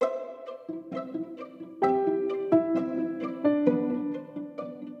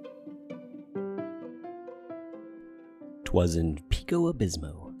'Twas in Pico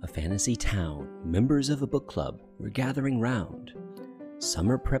Abismo, a fantasy town. Members of a book club were gathering round.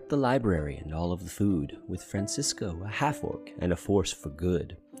 Summer prepped the library and all of the food, with Francisco, a half-orc, and a force for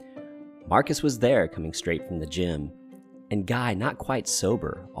good. Marcus was there, coming straight from the gym, and Guy, not quite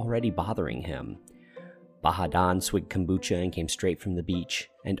sober, already bothering him. Bahadan swigged kombucha and came straight from the beach,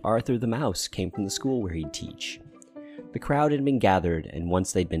 and Arthur the mouse came from the school where he'd teach. The crowd had been gathered, and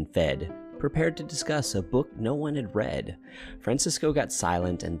once they'd been fed, prepared to discuss a book no one had read. Francisco got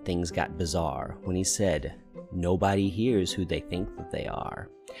silent and things got bizarre when he said, "Nobody hears who they think that they are."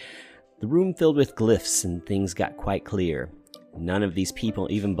 The room filled with glyphs and things got quite clear. None of these people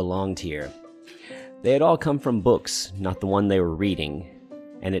even belonged here. They had all come from books, not the one they were reading,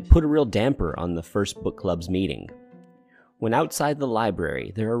 and it put a real damper on the first book club's meeting. When outside the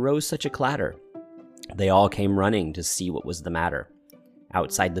library there arose such a clatter, they all came running to see what was the matter.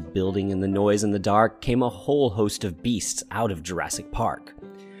 Outside the building in the noise and the dark came a whole host of beasts out of Jurassic Park.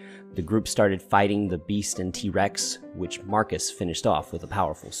 The group started fighting the beast and T-Rex, which Marcus finished off with a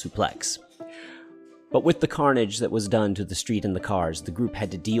powerful suplex. But with the carnage that was done to the street and the cars, the group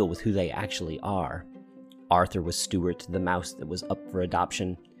had to deal with who they actually are. Arthur was Stuart, the mouse that was up for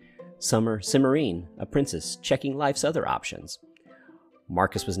adoption. Summer, Cimarine, a princess checking life's other options.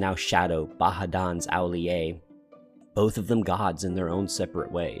 Marcus was now Shadow, Bahadan's Aulier, both of them gods in their own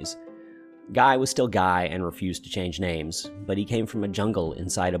separate ways. Guy was still Guy and refused to change names, but he came from a jungle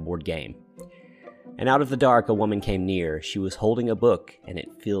inside a board game. And out of the dark a woman came near. She was holding a book, and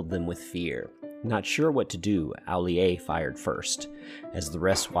it filled them with fear. Not sure what to do, Aulier fired first, as the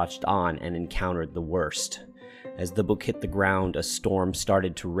rest watched on and encountered the worst. As the book hit the ground, a storm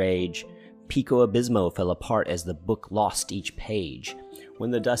started to rage. Pico Abismo fell apart as the book lost each page.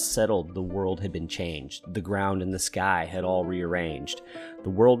 When the dust settled, the world had been changed. The ground and the sky had all rearranged. The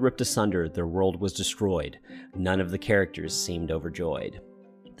world ripped asunder, their world was destroyed. None of the characters seemed overjoyed.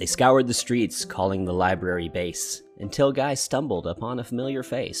 They scoured the streets, calling the library base, until Guy stumbled upon a familiar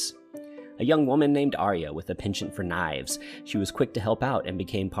face. A young woman named Arya with a penchant for knives. She was quick to help out and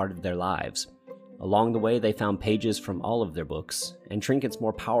became part of their lives. Along the way, they found pages from all of their books, and trinkets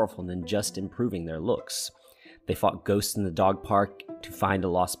more powerful than just improving their looks. They fought ghosts in the dog park to find a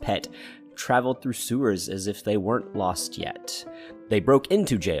lost pet, traveled through sewers as if they weren't lost yet. They broke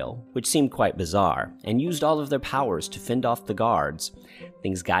into jail, which seemed quite bizarre, and used all of their powers to fend off the guards.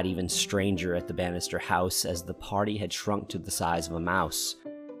 Things got even stranger at the Bannister house as the party had shrunk to the size of a mouse.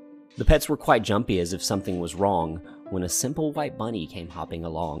 The pets were quite jumpy as if something was wrong when a simple white bunny came hopping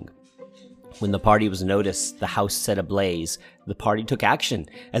along. When the party was noticed, the house set ablaze. The party took action,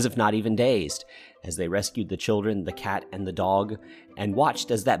 as if not even dazed, as they rescued the children, the cat, and the dog, and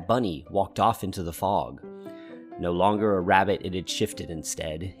watched as that bunny walked off into the fog. No longer a rabbit, it had shifted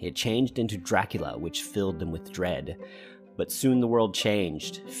instead. It changed into Dracula, which filled them with dread. But soon the world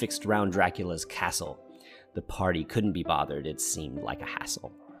changed, fixed around Dracula's castle. The party couldn't be bothered, it seemed like a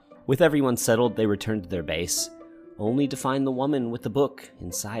hassle. With everyone settled, they returned to their base, only to find the woman with the book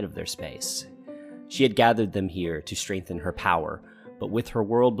inside of their space. She had gathered them here to strengthen her power, but with her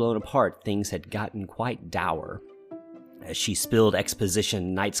world blown apart, things had gotten quite dour. As she spilled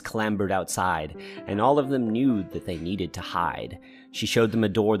exposition, knights clambered outside, and all of them knew that they needed to hide. She showed them a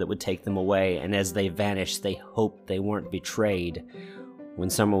door that would take them away, and as they vanished, they hoped they weren't betrayed.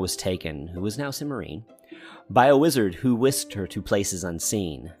 When Summer was taken, who was now Cimarine, by a wizard who whisked her to places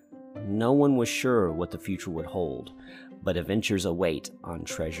unseen. No one was sure what the future would hold, but adventures await on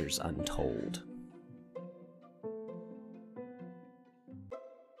treasures untold.